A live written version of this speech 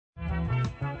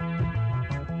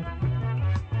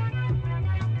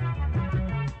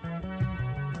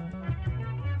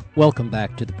Welcome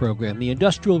back to the program. The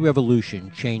Industrial Revolution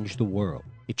changed the world.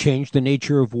 It changed the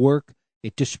nature of work.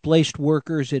 It displaced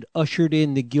workers. It ushered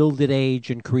in the Gilded Age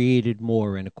and created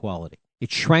more inequality. It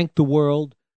shrank the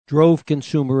world, drove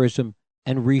consumerism,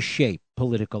 and reshaped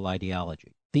political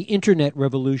ideology. The Internet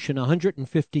revolution,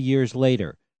 150 years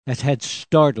later, has had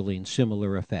startling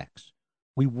similar effects.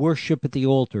 We worship at the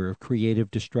altar of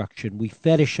creative destruction. We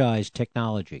fetishize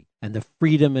technology and the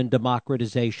freedom and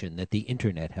democratization that the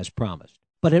Internet has promised.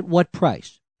 But at what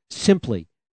price? Simply,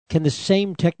 can the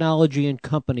same technology and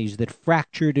companies that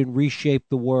fractured and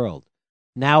reshaped the world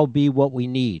now be what we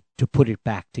need to put it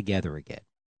back together again?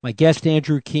 My guest,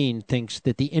 Andrew Keen, thinks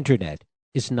that the Internet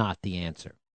is not the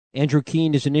answer. Andrew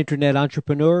Keen is an Internet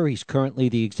entrepreneur. He's currently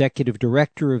the executive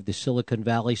director of the Silicon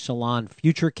Valley salon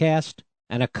Futurecast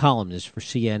and a columnist for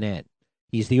CNN.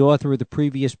 He's the author of the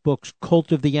previous books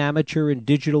Cult of the Amateur and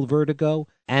Digital Vertigo,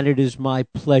 and it is my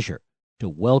pleasure to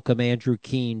welcome Andrew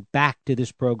Keen back to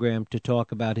this program to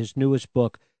talk about his newest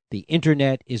book, The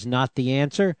Internet is Not the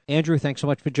Answer. Andrew, thanks so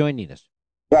much for joining us.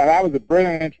 Well, that was a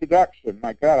brilliant introduction.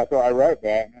 My God, I thought I wrote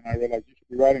that, and then I realized you should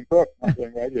be writing books, not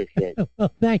doing radio shows.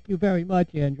 Well, thank you very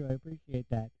much, Andrew. I appreciate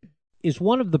that. Is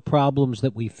one of the problems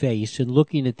that we face in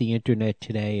looking at the Internet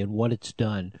today and what it's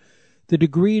done, the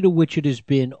degree to which it has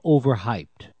been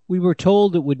overhyped. We were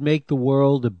told it would make the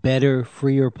world a better,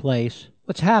 freer place.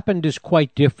 What's happened is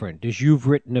quite different, as you've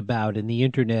written about, and the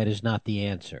Internet is not the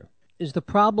answer. Is the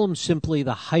problem simply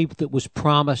the hype that was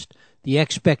promised, the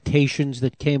expectations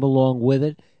that came along with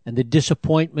it, and the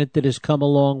disappointment that has come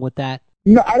along with that?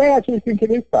 No, I don't actually think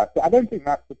it is that. I don't think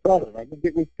that's the problem. I think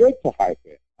it was good to hype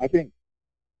it. I think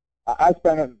I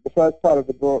spent the first part of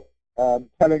the book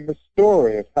telling the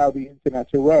story of how the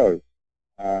Internet arose.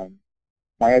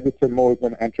 My editor,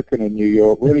 Morgan Entrekin in New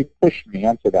York, really pushed me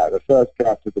onto that. The first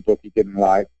draft of the book he didn't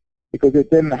like because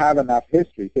it didn't have enough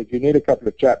history. He said, you need a couple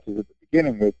of chapters at the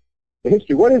beginning with the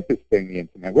history. What is this thing, the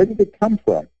Internet? Where did it come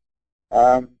from?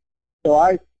 So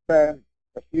I spent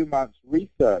a few months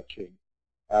researching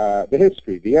the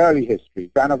history, the early history,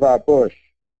 Vannevar Bush,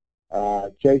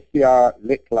 J.C.R.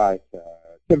 Licklider,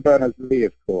 Tim Berners-Lee,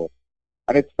 of course.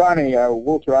 And it's funny,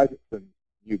 Walter Isaacson's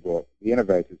new book, The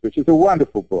Innovators, which is a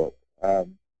wonderful book,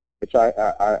 which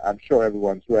I'm sure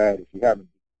everyone's read. If you haven't,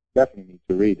 you definitely need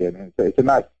to read it. And it's a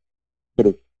nice sort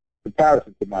of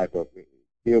comparison to my book. It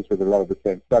deals with a lot of the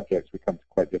same subjects. We come to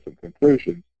quite different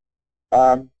conclusions.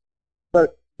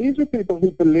 But these were people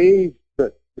who believed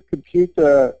that the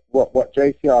computer, what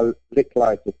J.C.R.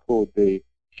 Licklider called the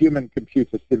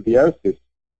human-computer symbiosis,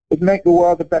 would make the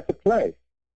world a better place.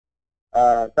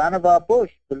 Vannevar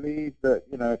Bush believed that,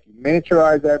 if you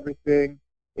miniaturize everything,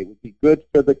 it would be good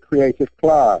for the creative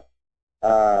class.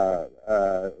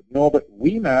 Norbert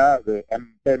Wiener, the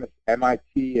famous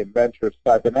MIT inventor of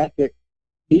cybernetics,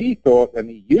 he thought, and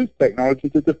he used technology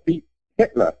to defeat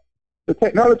Hitler. The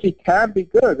technology can be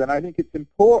good, and I think it's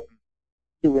important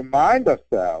to remind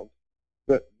ourselves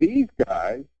that these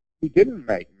guys who didn't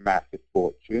make massive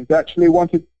fortunes actually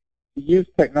wanted to use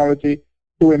technology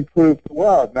to improve the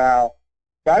world. Now,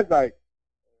 guys like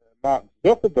Mark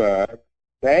Zuckerberg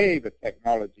say the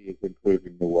technology is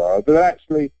improving the world, but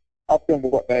actually often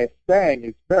what they're saying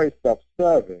is very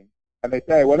self-serving, and they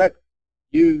say, well, let's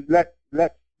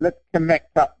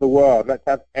connect up the world, let's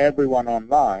have everyone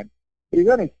online. But he's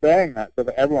only saying that so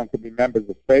that everyone can be members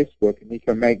of Facebook and he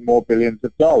can make more billions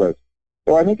of dollars.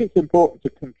 So I think it's important to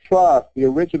contrast the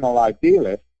original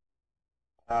idealists,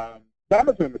 some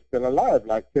of whom are still alive,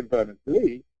 like Tim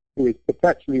Berners-Lee, who is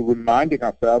perpetually reminding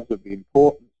ourselves of the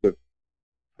importance of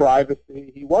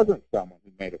privacy. He wasn't someone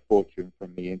who made a fortune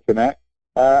from the Internet,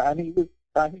 and I think he's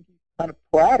kind of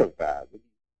proud of that. He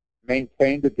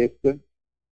maintained a distance.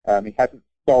 He hasn't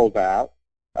sold out.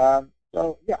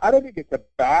 So, yeah, I don't think it's a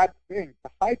bad thing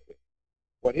to hype it.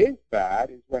 What is bad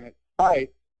is when it's hyped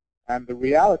and the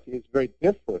reality is very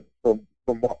different from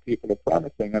what people are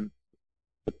promising. And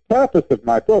the purpose of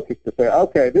my book is to say,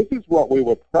 okay, this is what we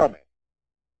were promised.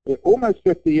 We're almost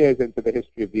 50 years into the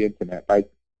history of the Internet. By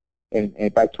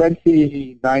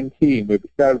 2019, we'll be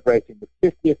celebrating the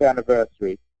 50th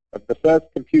anniversary of the first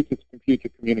computer-to-computer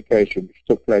communication, which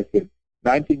took place in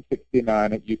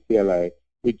 1969 at UCLA.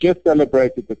 We just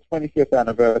celebrated the 25th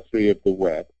anniversary of the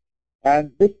web,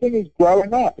 and this thing is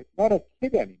growing up. It's not a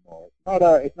kid anymore.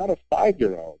 It's not a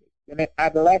 5-year-old. It's in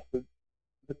adolescence.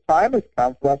 The time has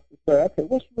come for us to say, okay,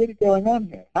 what's really going on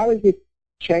here? How is it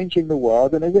changing the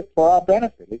world, and is it for our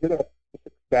benefit? Is it a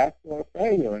success or a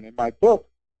failure? And in my book,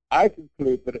 I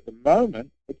conclude that at the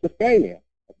moment, it's a failure.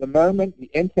 At the moment, the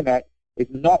Internet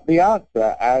is not the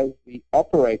answer as the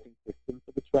operating system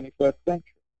for the 21st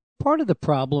century. Part of the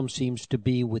problem seems to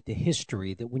be with the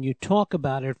history that when you talk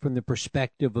about it from the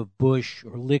perspective of Bush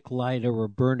or Licklider or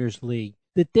Berners-Lee,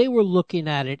 that they were looking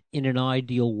at it in an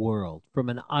ideal world, from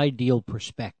an ideal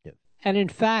perspective. And in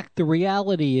fact, the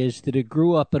reality is that it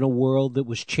grew up in a world that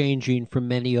was changing for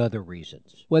many other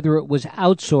reasons, whether it was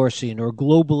outsourcing or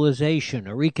globalization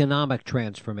or economic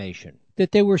transformation,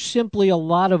 that there were simply a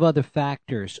lot of other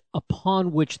factors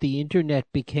upon which the Internet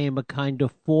became a kind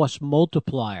of force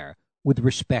multiplier with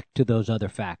respect to those other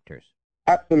factors.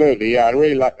 Absolutely, yeah. I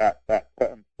really like that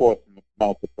term force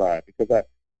multiplier, because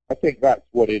I think that's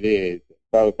what it is,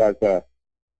 both as a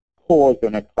cause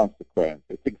and a consequence.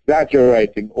 It's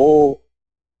exaggerating all,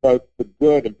 both the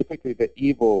good and particularly the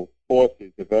evil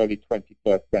forces of early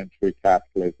 21st century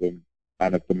capitalism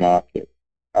and of the market.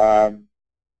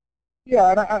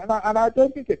 Yeah, and I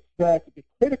don't think it's fair to be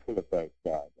critical of those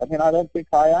guys. I mean, I don't think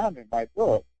I am in my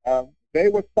book. They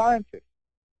were scientists.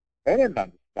 They didn't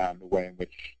understand the way in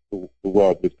which the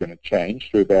world was going to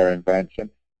change through their invention.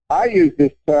 I use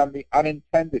this term, the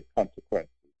unintended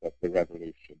consequences of the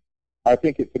revolution. I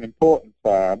think it's an important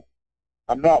term.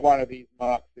 I'm not one of these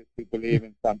Marxists who believe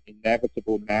in some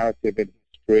inevitable narrative in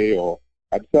history, or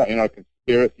I'm certainly not a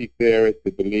conspiracy theorist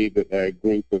who believe that they're a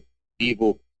group of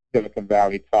evil Silicon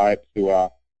Valley types who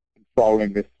are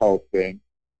controlling this whole thing.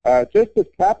 Just as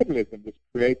capitalism was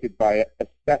created by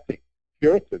aesthetic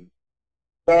Puritans,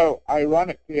 so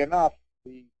ironically enough,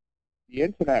 the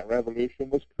Internet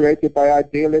revolution was created by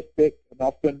idealistic and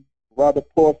often rather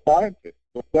poor scientists,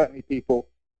 or certainly people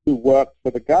who worked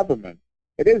for the government.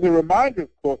 It is a reminder, of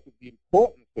course, of the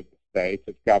importance of the state,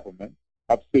 of government,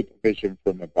 of supervision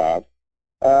from above.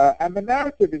 And the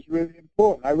narrative is really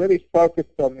important. I really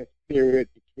focused on this period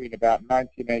between about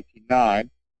 1989,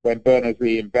 when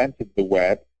Berners-Lee invented the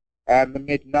web, and the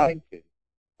mid-90s,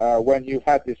 when you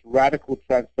had this radical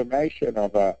transformation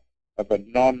of a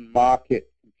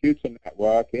non-market computer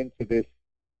network into this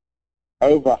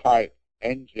overhyped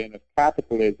engine of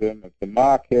capitalism, of the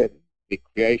market, the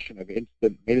creation of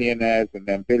instant millionaires and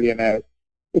then billionaires.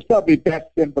 It's probably best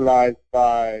symbolized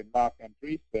by Marc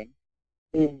Andreessen,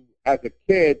 who, as a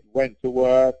kid, went to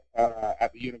work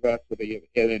at the University of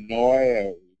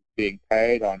Illinois, being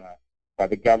paid by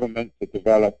the government to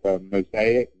develop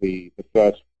Mosaic, the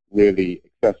first really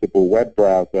accessible web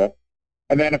browser.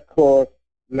 And then, of course,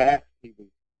 left. He was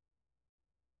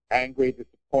angry,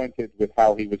 disappointed with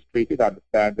how he was treated,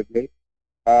 understandably.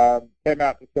 Came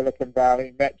out to Silicon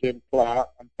Valley, met Jim Clark,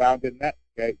 and founded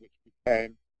Netscape, which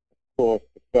became, of course,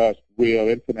 the first real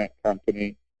Internet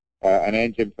company, an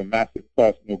engine for massive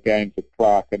personal gains of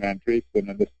Clark and Andreessen,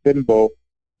 and the symbol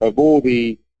of all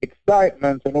the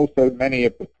excitement and also many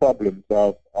of the problems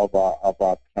of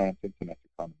our current Internet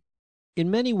economy. In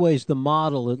many ways, the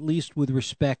model, at least with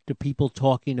respect to people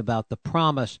talking about the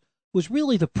promise, was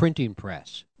really the printing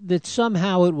press, that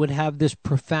somehow it would have this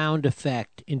profound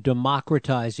effect in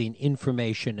democratizing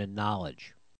information and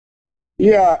knowledge.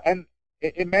 Yeah, and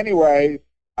in many ways,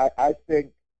 I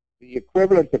think the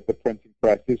equivalent of the printing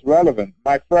press is relevant.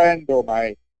 My friend, or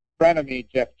my frenemy,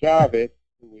 Jeff Jarvis,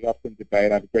 who we often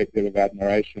debate, I have a great deal of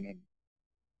admiration and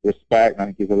respect, and I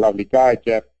think he's a lovely guy,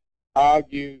 Jeff,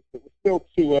 argues that we're still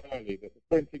too early, that the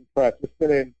printing press was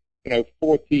still in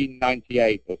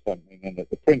 1498 or something, and that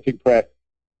the printing press,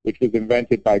 which was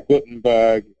invented by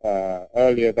Gutenberg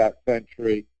earlier that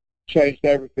century, changed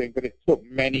everything, but it took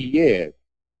many years.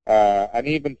 And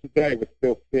even today, we're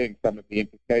still seeing some of the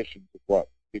implications of what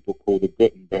people call the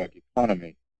Gutenberg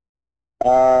economy.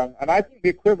 And I think the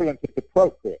equivalent is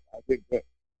appropriate. I think that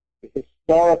the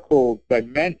historical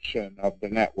dimension of the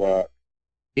network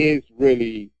is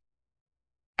really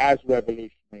as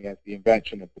revolutionary as the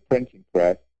invention of the printing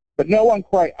press, but no one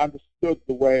quite understood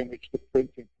the way in which the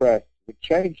printing press would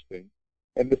change things.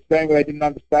 In the same way, they didn't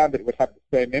understand that it would have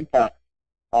the same impact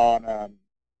on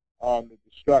the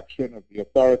destruction of the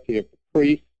authority of the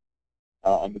priest,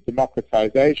 on the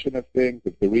democratization of things,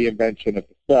 of the reinvention of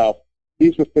the self.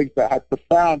 These were things that had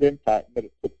profound impact and that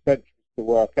it took centuries to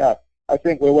work out. I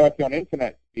think we're working on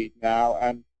internet speed now,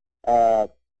 and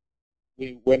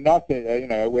we're not,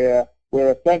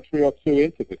 we're a century or two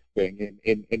into this thing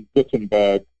in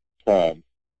Gutenberg terms.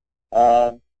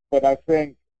 But I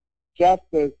think just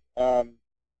as some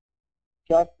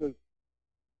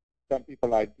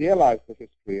people idealize the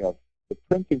history of the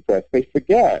printing press, they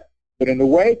forget that in the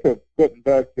wake of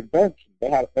Gutenberg's invention,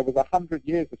 there was 100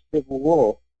 years of civil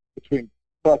war between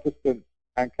Protestants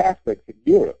and Catholics in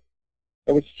Europe.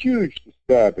 There was huge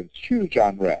disturbance, huge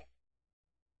unrest.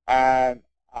 And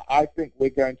I think we're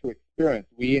going to experience,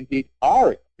 we indeed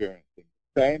are experiencing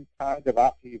the same kind of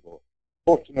upheaval.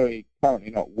 Fortunately,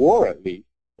 currently not war at least,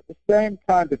 but the same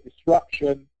kind of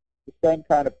disruption the same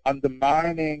kind of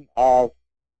undermining of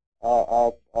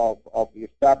the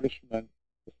establishment,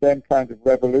 the same kind of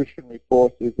revolutionary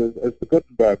forces as the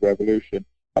Gutenberg Revolution.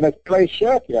 And as Clay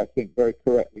Shirky, I think, very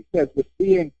correctly says, we're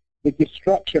seeing the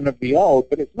destruction of the old,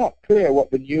 but it's not clear what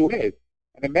the new is.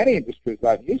 And in many industries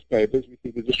like newspapers, we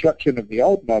see the destruction of the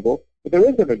old model, but there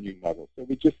isn't a new model. So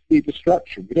we just see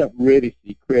destruction. We don't really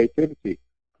see creativity,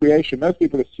 creation. Most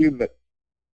people assume that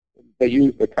they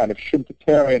use the kind of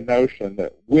Schumpeterian notion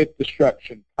that with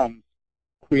destruction comes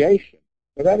creation.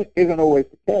 But that isn't always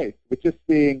the case. We're just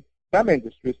seeing some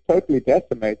industries totally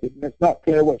decimated, and it's not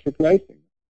clear what's replacing them.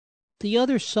 The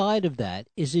other side of that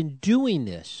is, in doing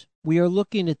this, we are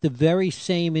looking at the very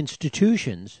same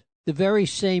institutions, the very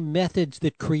same methods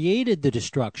that created the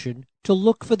destruction, to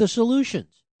look for the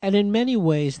solutions. And in many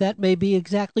ways, that may be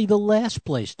exactly the last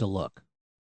place to look.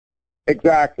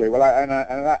 Exactly. Well,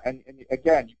 and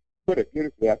again, you put it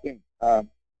beautifully. I think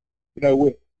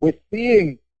we're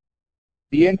seeing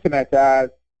the internet as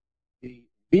the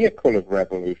vehicle of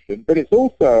revolution, but it's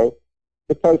also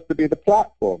supposed to be the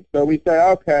platform. So we say,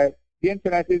 okay, the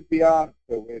internet is the answer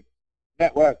with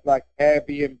networks like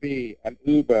Airbnb and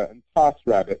Uber and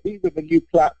TaskRabbit. These are the new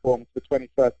platforms for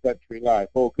 21st century life,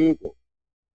 or Google.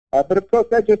 But of course,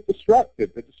 they're just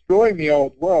destructive. They're destroying the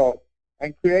old world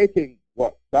and creating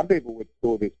what some people would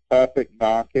call this perfect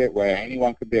market where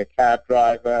anyone can be a cab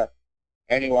driver,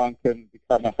 anyone can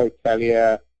become a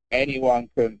hotelier, anyone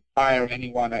can hire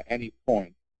anyone at any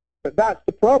point. But that's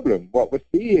the problem. What we're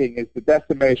seeing is the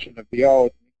decimation of the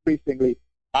old, increasingly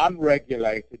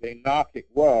unregulated, anarchic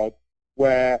world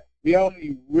where the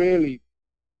only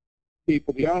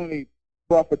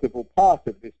profitable part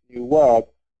of this new world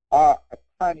are a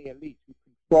tiny elite who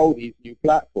control these new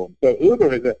platforms. So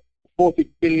Uber is a $40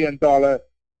 billion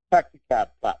taxi cab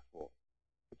platform.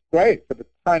 It's great for the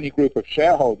tiny group of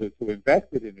shareholders who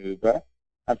invested in Uber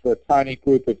and for a tiny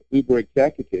group of Uber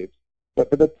executives. But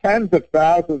for the tens of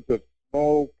thousands of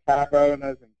small cab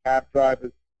owners and cab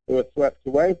drivers who are swept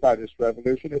away by this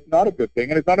revolution, it's not a good thing.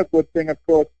 And it's not a good thing, of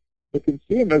course, for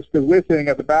consumers, because we're sitting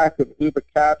at the back of Uber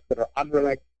cabs that are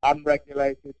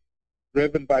unregulated,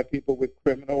 driven by people with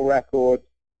criminal records,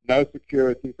 no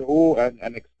security,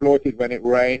 and exploited when it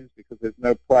rains because there's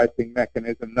no pricing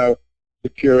mechanism, no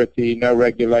security, no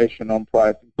regulation on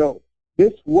pricing. So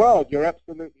this world, you're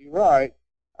absolutely right,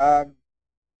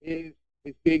 is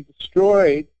being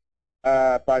destroyed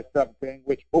by something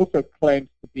which also claims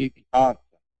to be the answer.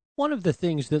 One of the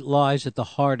things that lies at the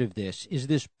heart of this is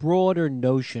this broader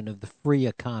notion of the free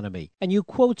economy. And you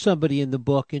quote somebody in the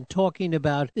book in talking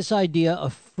about this idea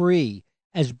of free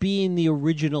as being the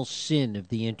original sin of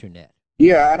the Internet.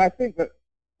 Yeah, and I think that's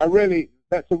a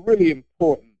really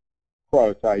important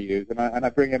quote I use, and I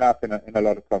bring it up in a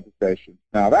lot of conversations.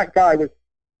 Now, that guy was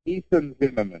Ethan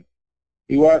Zimmerman.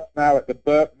 He works now at the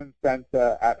Berkman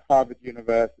Center at Harvard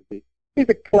University. He's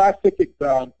a classic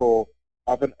example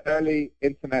of an early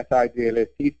Internet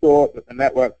idealist. He thought that the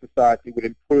network society would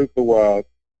improve the world.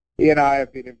 He and I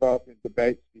have been involved in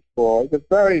debates before. He's a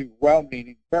very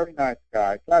well-meaning, very nice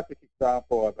guy, classic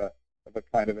example of a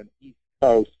kind of an East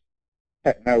Coast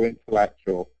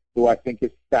techno-intellectual who I think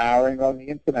is souring on the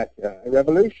Internet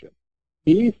revolution.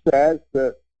 He says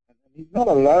that, and he's not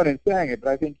alone in saying it, but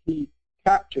I think he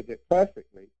captured it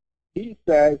perfectly. He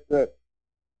says that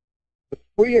the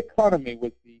free economy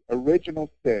was the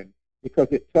original sin because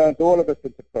it turns all of us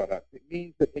into products. It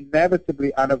means that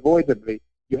inevitably, unavoidably,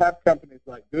 you have companies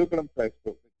like Google and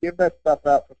Facebook that give their stuff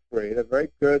out for free. They're very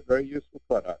good, very useful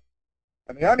products.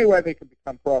 And the only way they can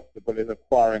become profitable is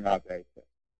acquiring our data.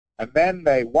 And then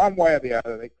they, one way or the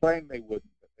other, they claim they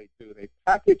wouldn't, but they do. They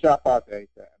package up our data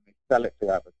and they sell it to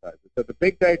advertisers. So the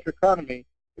big data economy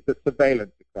is a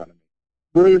surveillance economy.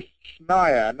 Bruce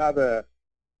Schneier, another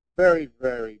very,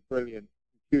 very brilliant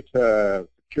computer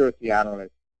security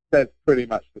analyst, says pretty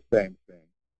much the same thing.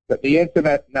 That the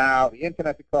Internet now, the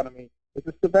Internet economy, is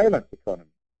a surveillance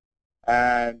economy.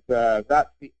 And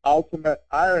that's the ultimate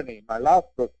irony. My last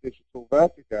book, Digital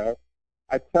Vertigo,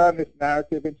 I turned this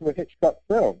narrative into a Hitchcock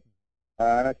film.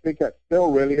 And I think that's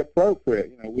still really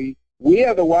appropriate. You know, we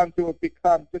are the ones who have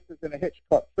become, just as in a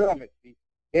Hitchcock film, it's the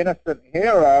innocent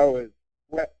hero is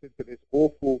swept into this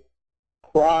awful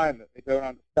crime that they don't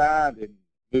understand in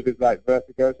movies like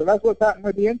Vertigo. So that's what's happened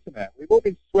with the Internet. We've all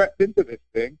been swept into this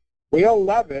thing. We all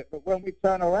love it, but when we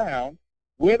turn around,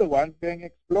 we're the ones being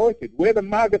exploited. We're the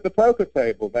mug at the poker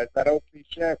table. That's that old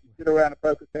cliche. If you sit around a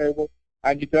poker table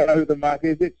and you don't know who the mug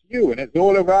is, it's you, and it's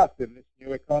all of us in this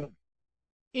new economy.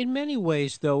 In many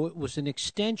ways, though, it was an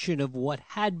extension of what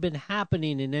had been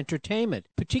happening in entertainment,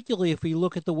 particularly if we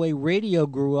look at the way radio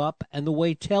grew up and the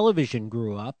way television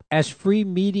grew up as free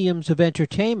mediums of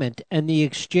entertainment, and the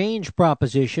exchange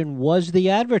proposition was the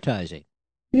advertising.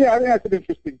 Yeah, I think that's an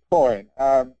interesting point.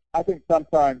 I think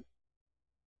sometimes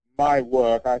my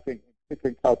work, I think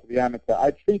particularly in Cult of the Amateur,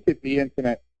 I treated the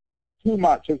internet too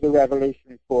much as a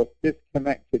revolutionary force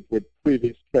disconnected with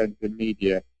previous trends in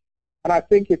media. And I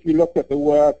think if you look at the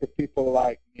work of people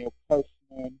like Neil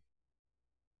Postman,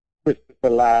 Christopher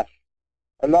Lasch,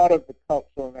 a lot of the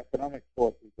cultural and economic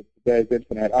forces of today's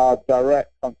internet are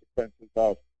direct consequences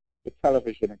of the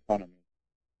television economy.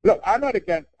 Look, I'm not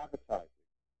against advertising.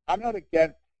 I'm not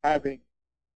against having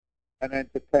an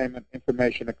entertainment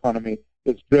information economy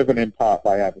that's driven in part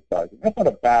by advertising. That's not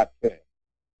a bad thing.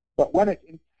 But when it's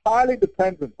entirely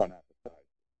dependent on advertising,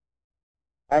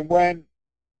 and when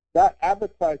that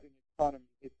advertising economy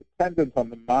is dependent on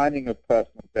the mining of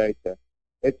personal data,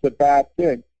 it's a bad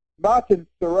thing. Martin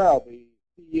Sorrell, the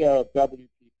CEO of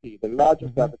WPP, the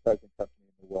largest advertising company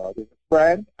in the world, is a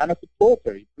friend and a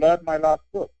supporter. He blurred my last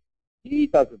book. He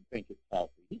doesn't think it's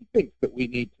healthy. He thinks that we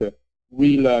need to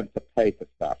relearn to pay for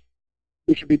stuff.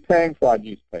 We should be paying for our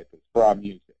newspapers, for our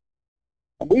music.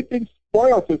 And we've been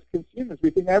spoiled as consumers. We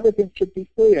think everything should be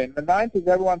free. In the 90s,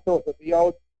 everyone thought that the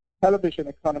old television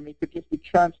economy could just be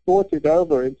transported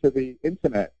over into the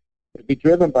internet. It would be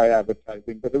driven by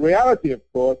advertising. But the reality, of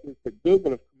course, is that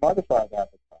Google has commodified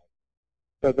advertising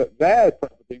so that they're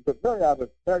profiting, but very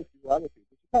few other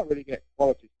people. You can't really get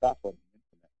quality stuff on the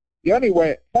internet. The only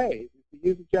way it pays is the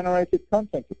user-generated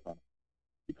content economy.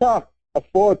 You can't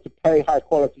afford to pay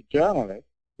high-quality journalists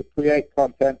to create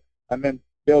content and then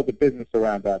build a business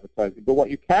around advertising. But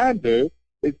what you can do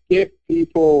is give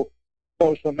people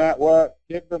social networks,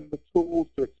 give them the tools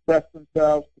to express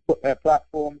themselves, to put their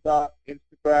platforms up,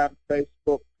 Instagram,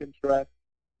 Facebook, Pinterest.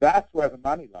 That's where the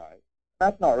money lies.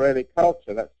 That's not really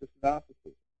culture. That's just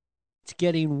narcissism. It's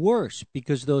getting worse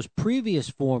because those previous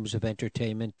forms of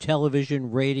entertainment, television,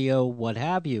 radio, what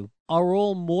have you, are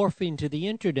all morphing to the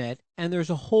internet, and there's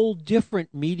a whole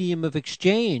different medium of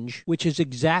exchange, which is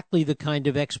exactly the kind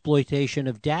of exploitation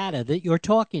of data that you're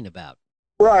talking about.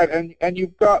 Right, and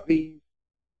you've got these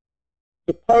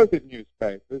supposed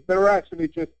newspapers that are actually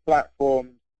just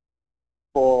platforms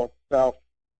for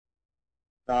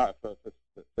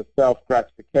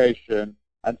self-gratification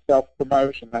and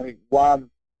self-promotion. I think one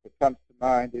that comes to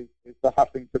mind is the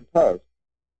Huffington Post.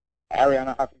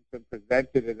 Arianna Huffington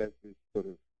presented it as this sort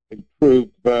of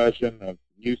improved version of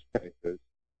newspapers,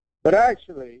 but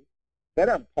actually they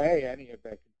don't pay any of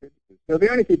their contributors. So the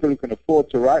only people who can afford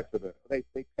to write for them, they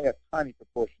pay a tiny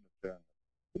proportion of journalists.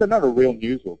 They're not a real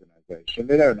news organization.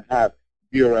 They don't have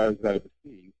bureaus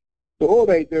overseas. So all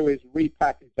they do is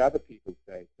repackage other people's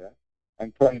data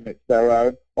and claim it's their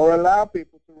own, or allow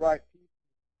people to write pieces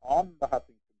on the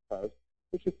Huffington Post,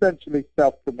 which essentially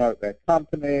self-promote their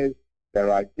companies,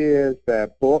 their ideas, their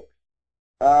books.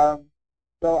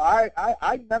 So I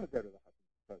never go to the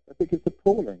Huffington Post. I think it's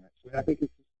appalling, actually. I think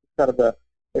it's kind of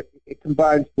it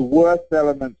combines the worst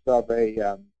elements of this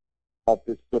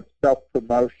sort of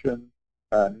self-promotion,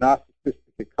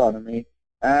 narcissistic economy,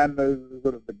 and the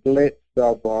sort of the glitz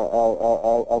of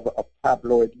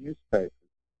tabloid newspapers.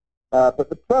 But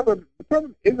the problem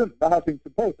isn't the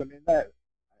Huffington Post. I mean,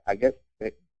 I guess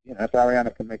if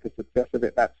Arianna can make a success of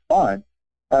it, that's fine.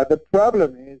 The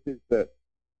problem is that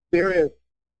serious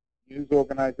news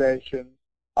organizations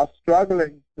are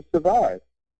struggling to survive.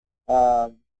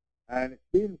 And it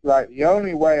seems like the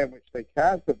only way in which they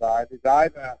can survive is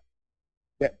either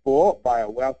get bought by a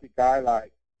wealthy guy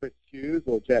like Chris Hughes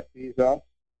or Jeff Bezos,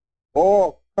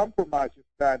 or compromise your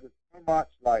standards so much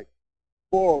like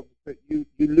Forbes that you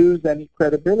lose any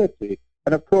credibility.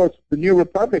 And of course, the New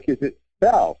Republic is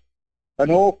itself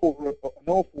an awful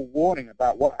warning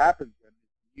about what happens when this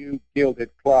new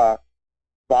gilded class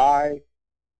buy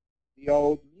the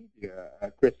old media.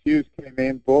 Chris Hughes came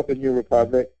in, bought the New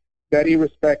Republic, said he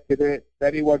respected it,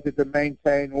 said he wanted to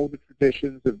maintain all the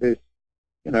traditions of this,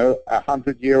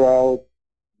 100-year-old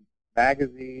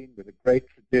magazine with a great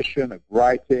tradition of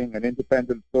writing and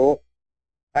independent thought.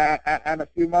 And a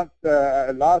few months,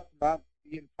 last month,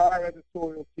 the entire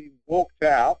editorial team walked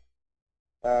out,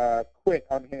 quit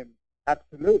on him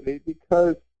absolutely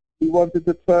because he wanted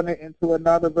to turn it into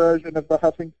another version of the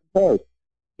Huffington Post.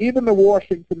 Even the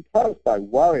Washington Post I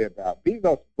worry about.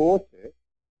 Bezos bought it,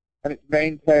 and it's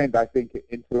maintained, I think,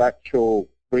 intellectual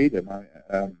freedom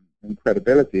and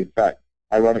credibility. In fact,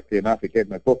 ironically enough, it gave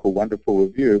my book a wonderful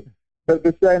review. But at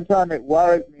the same time, it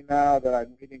worries me now that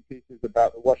I'm reading pieces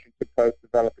about the Washington Post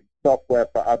developing software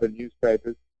for other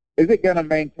newspapers Is it going to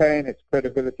maintain its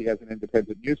credibility as an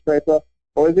independent newspaper,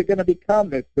 or is it going to become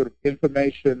this sort of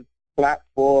information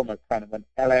platform, a kind of an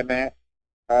LMS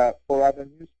for other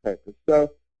newspapers?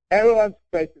 So everyone's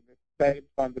facing the same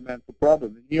fundamental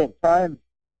problem. The New York Times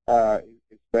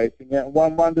is facing it, and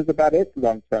one wonders about its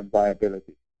long-term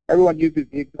viability. Everyone uses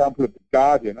the example of The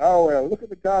Guardian. Oh, well, look at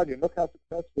The Guardian. Look how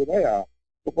successful they are.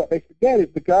 But what they forget is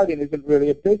The Guardian isn't really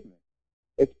a business.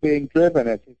 It's being driven,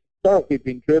 it's historically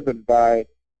been driven by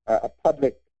a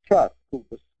public trust called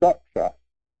the Scott Trust,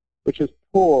 which has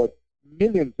poured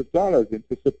millions of dollars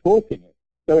into supporting it.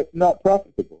 So it's not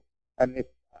profitable. And if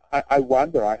I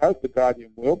wonder, I hope The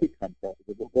Guardian will become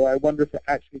profitable, but I wonder if it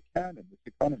actually can in this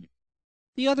economy.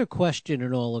 The other question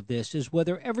in all of this is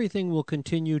whether everything will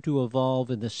continue to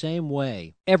evolve in the same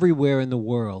way everywhere in the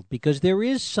world, because there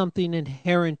is something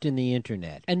inherent in the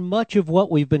Internet and much of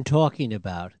what we've been talking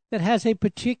about that has a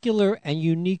particular and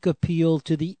unique appeal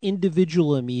to the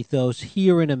individualism ethos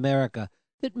here in America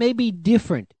that may be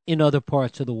different in other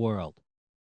parts of the world.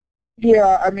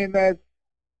 Yeah, I mean, there's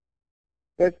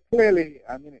clearly,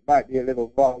 I mean, it might be a little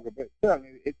vulgar, but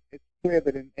certainly it's clear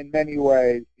that in many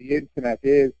ways the Internet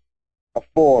is a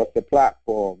force, a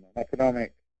platform, an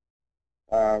economic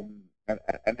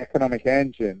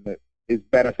engine that is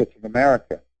benefiting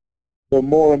America. So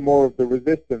more and more of the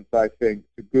resistance, I think,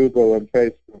 to Google and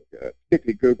Facebook,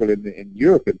 particularly Google in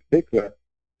Europe in particular,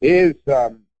 is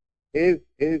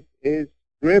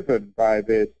driven by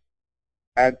this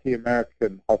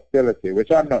anti-American hostility,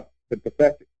 which I'm not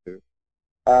sympathetic to.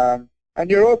 And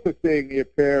you're also seeing the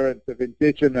appearance of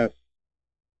indigenous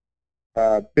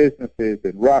businesses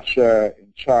in Russia,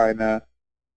 in China.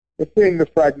 We're seeing the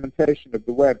fragmentation of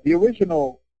the web. The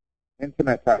original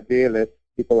Internet idealists,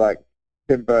 people like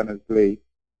Tim Berners-Lee,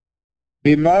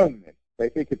 bemoan this. They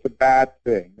think it's a bad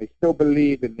thing. They still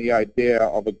believe in the idea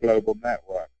of a global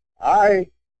network.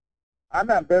 I'm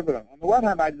ambivalent. On the one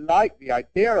hand, I like the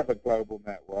idea of a global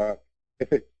network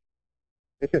if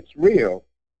it's real,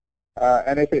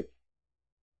 and if it's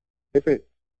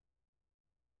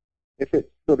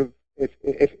sort of if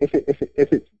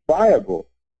it's viable.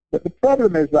 But the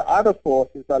problem is that other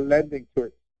forces are lending to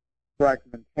its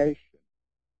fragmentation.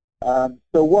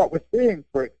 So what we're seeing,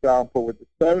 for example, with the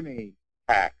Sony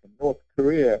hack in North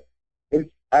Korea is,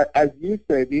 as you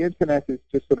say, the Internet is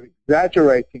just sort of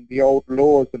exaggerating the old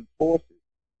laws and forces.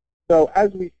 So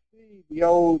as we see the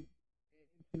old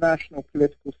international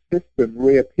political system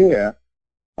reappear,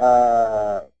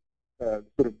 sort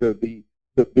of the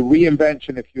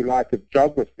reinvention, if you like, of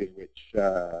geography, which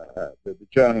the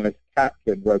journalist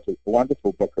Kaplan wrote a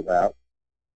wonderful book about.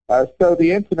 So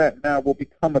the Internet now will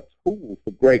become a tool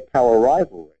for great power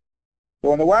rivalry.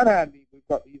 So on the one hand, we've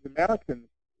got these Americans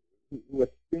who are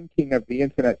thinking of the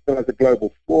Internet still as a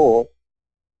global force.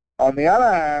 On the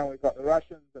other hand, we've got the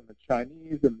Russians and the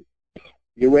Chinese and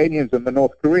the Iranians and the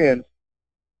North Koreans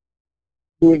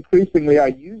who increasingly are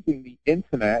using the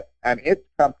Internet and its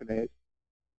companies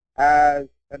as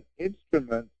an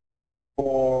instrument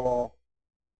for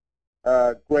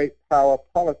great power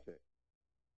politics.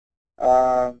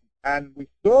 And we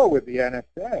saw with the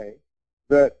NSA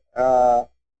that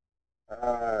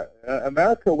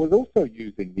America was also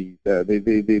using these.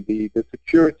 The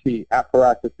security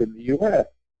apparatus in the U.S.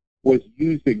 was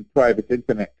using private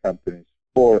Internet companies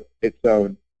for its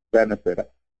own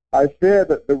benefit. I fear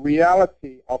that the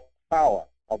reality of power,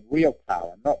 of real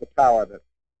power, not the power that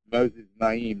Moses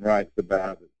Naim writes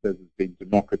about that says it's been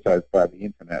democratized by the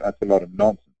Internet. That's a lot of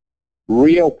nonsense.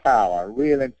 Real power,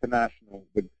 real international,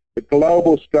 the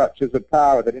global structures of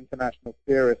power that international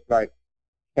theorists like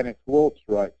Kenneth Waltz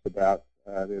writes about,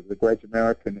 the great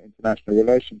American international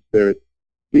relations theorist,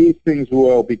 these things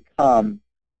will become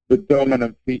the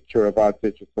dominant feature of our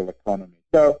digital economy.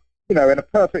 So, in a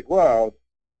perfect world,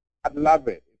 I'd love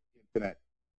it if the Internet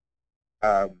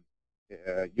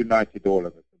united all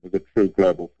of us with a true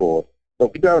global force.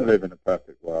 But we don't live in a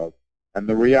perfect world, and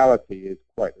the reality is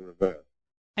quite the reverse.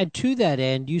 And to that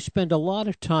end, you spend a lot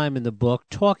of time in the book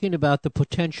talking about the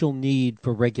potential need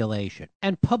for regulation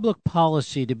and public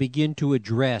policy to begin to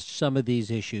address some of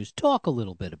these issues. Talk a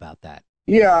little bit about that.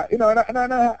 Yeah, and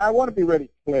I want to be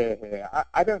really clear here.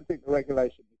 I don't think the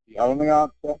regulation is the only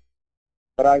answer,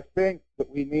 but I think that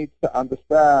we need to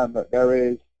understand that there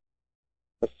is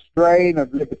a strain of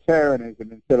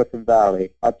libertarianism in Silicon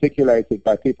Valley, articulated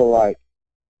by people like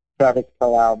Travis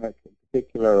Kalanick, in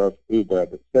particular of Uber,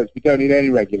 that says we don't need any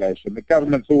regulation. The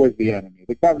government's always the enemy.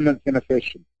 The government's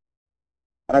inefficient.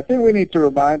 And I think we need to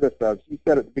remind ourselves, you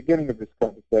said at the beginning of this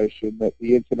conversation that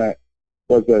the Internet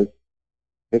was a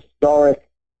historic,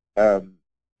 a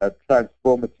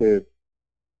transformative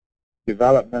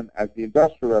development as the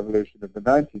Industrial Revolution of the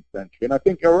 19th century. And I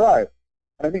think you're right.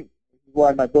 And I think this is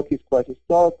why my book is quite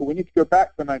historical. We need to go back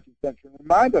to the 19th century and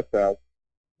remind ourselves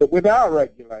that without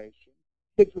regulation,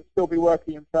 kids would still be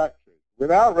working in factories.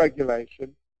 Without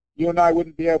regulation, you and I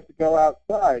wouldn't be able to go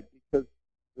outside because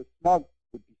the smog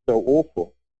would be so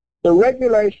awful. So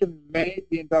regulation made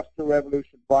the Industrial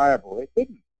Revolution viable. It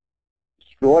didn't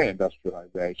destroy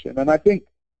industrialization. And I think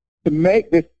to make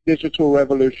this digital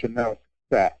revolution now a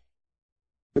success,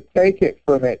 to take it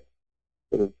from its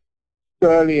sort of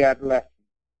early adolescence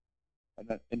and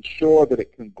then ensure that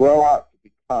it can grow up to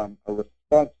become a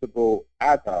responsible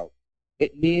adult,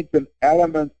 it needs an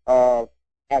element of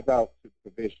adult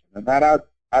supervision. And that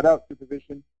adult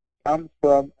supervision comes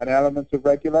from an element of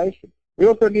regulation. We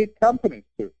also need companies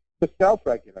to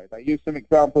self-regulate. I use some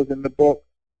examples in the book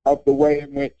of the way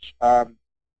in which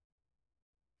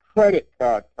credit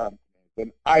card companies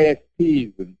and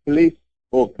ISPs and police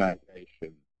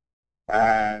organizations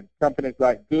and companies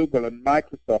like Google and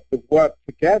Microsoft have worked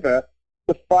together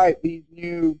to fight these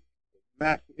new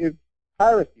massive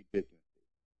piracy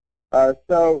businesses.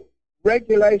 So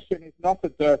regulation is not a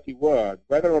dirty word,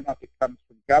 whether or not it comes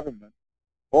from government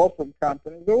or from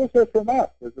companies, but also from us.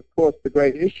 There's, of course, the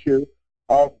great issue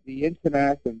of the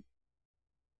Internet and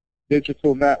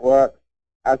digital networks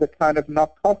as a kind of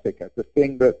narcotic, as a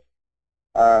thing that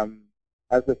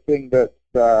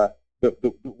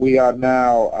that we are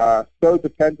now so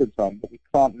dependent on that we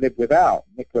can't live without.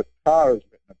 Nicholas Carr has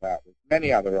written about this,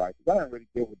 many other writers. I don't really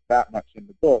deal with that much in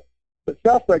the book, but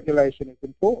self-regulation is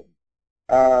important.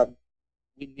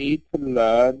 We need to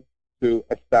learn to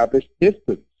establish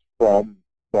distance from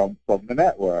the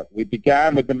network. We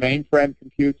began with the mainframe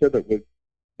computer that was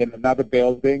in another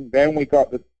building. Then we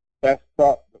got the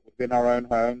desktop that was in our own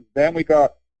homes. Then we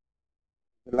got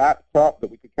the laptop that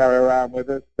we could carry around with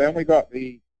us. Then we got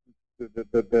the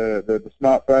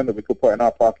smartphone that we could put in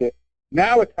our pocket.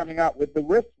 Now we're coming out with the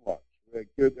wristwatch.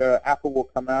 Apple will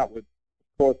come out with,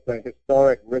 of course, the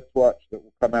historic wristwatch that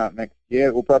will come out next year.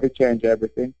 It will probably change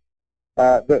everything.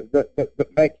 That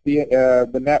makes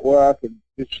the network and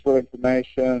digital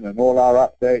information and all our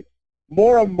updates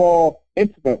more and more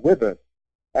intimate with us.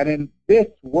 And in this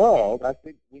world, I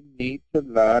think we need to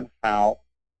learn how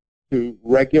to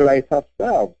regulate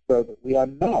ourselves so that we are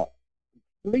not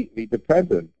completely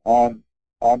dependent on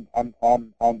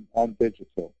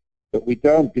digital, that we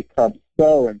don't become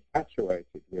so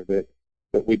infatuated with it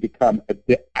that we become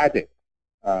addicts.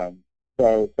 So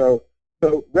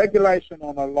regulation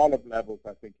on a lot of levels,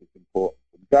 I think, is important,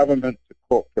 from government to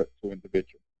corporate to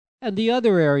individual. And the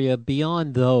other area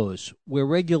beyond those where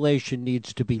regulation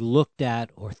needs to be looked at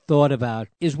or thought about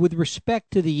is with respect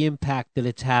to the impact that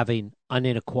it's having on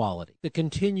inequality, the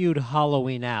continued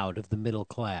hollowing out of the middle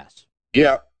class.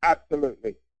 Yeah,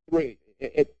 absolutely.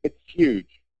 It's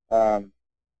huge.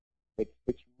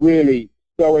 It's really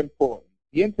so important.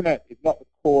 The Internet is not the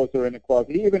cause of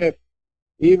inequality. Even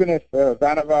if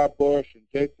Vannevar Bush and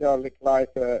J.C.R.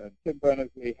 Licklider and Tim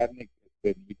Berners-Lee hadn't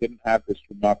existed, we didn't have this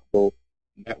remarkable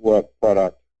network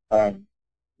product,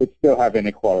 we'd still have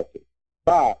inequality.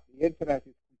 But the Internet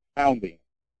is compounding.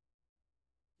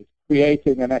 It's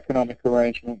creating an economic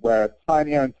arrangement where a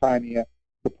tinier and tinier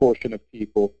proportion of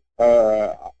people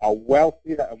are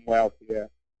wealthier and wealthier,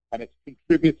 and it's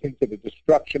contributing to the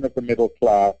destruction of the middle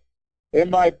class. In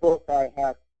my book, I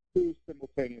have two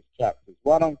simultaneous chapters,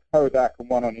 one on Kodak and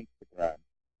one on Instagram.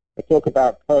 I talk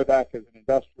about Kodak as an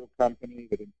industrial company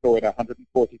that employed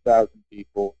 140,000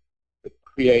 people, that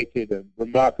created a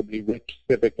remarkably rich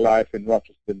civic life in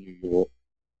Rochester, New York.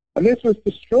 And this was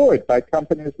destroyed by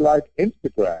companies like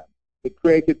Instagram that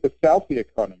created the selfie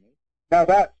economy. Now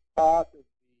that's part of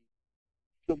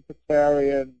the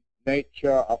Schumpeterian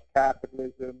nature of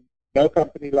capitalism. No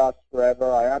company lasts forever.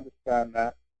 I understand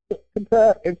that. But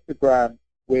compare Instagram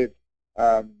with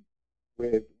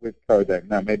Kodak.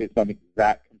 Now maybe it's not an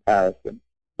exact comparison,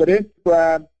 but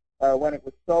Instagram, when it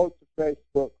was sold to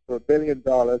Facebook for $1 billion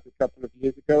a couple of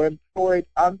years ago, employed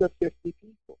under 50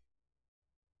 people.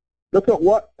 Look at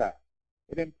WhatsApp.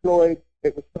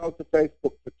 It was sold to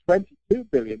Facebook for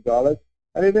 $22 billion,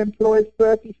 and it employed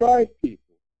 35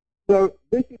 people. So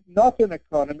this is not an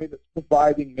economy that's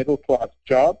providing middle-class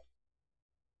jobs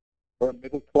or a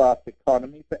middle-class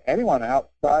economy for anyone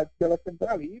outside Silicon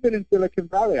Valley. Even in Silicon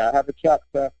Valley, I have a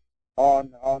chapter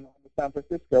on the San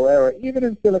Francisco area. Even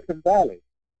in Silicon Valley,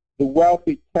 the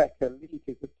wealthy tech elite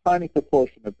is a tiny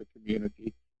proportion of the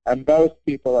community, and most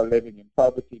people are living in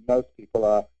poverty. Most people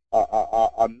are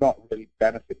not really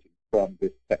benefiting from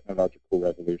this technological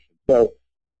revolution. So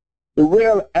the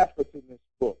real effort in this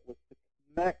book was to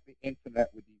connect the Internet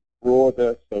with these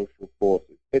broader social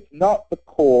forces. It's not the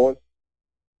cause,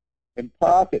 In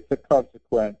part, it's a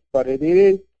consequence, but it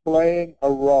is playing a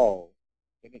role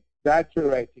in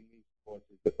exaggerating these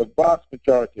forces that the vast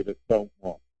majority of us don't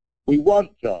want. We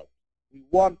want jobs. We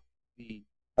want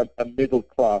a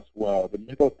middle-class world, a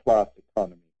middle-class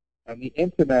economy. And the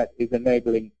Internet is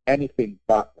enabling anything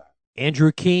but that.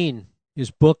 Andrew Keen, his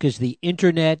book is The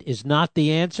Internet is Not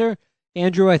the Answer.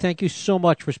 Andrew, I thank you so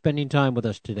much for spending time with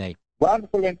us today.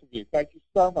 Wonderful interview. Thank you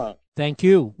so much. Thank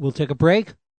you. We'll take a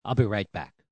break. I'll be right back.